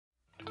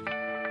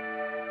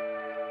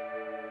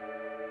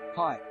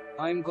Hi,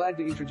 I am glad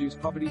to introduce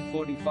property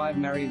 45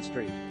 Marion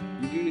Street,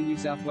 Yagoona, New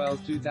South Wales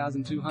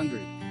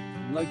 2200.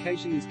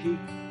 Location is key.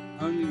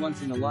 Only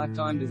once in a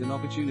lifetime does an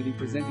opportunity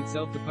present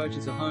itself to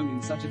purchase a home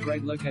in such a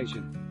great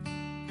location.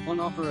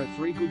 On offer are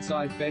 3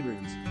 good-sized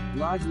bedrooms,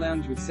 large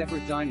lounge with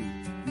separate dining,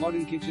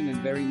 modern kitchen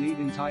and very neat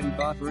and tidy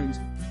bathrooms.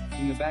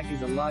 In the back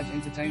is a large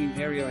entertaining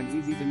area and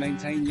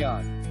easy-to-maintain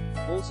yard.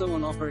 Also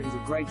on offer is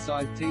a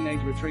great-sized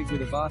teenage retreat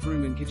with a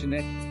bathroom and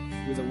kitchenette,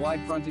 with a wide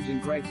frontage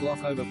and great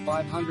block over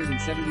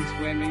 570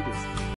 square meters.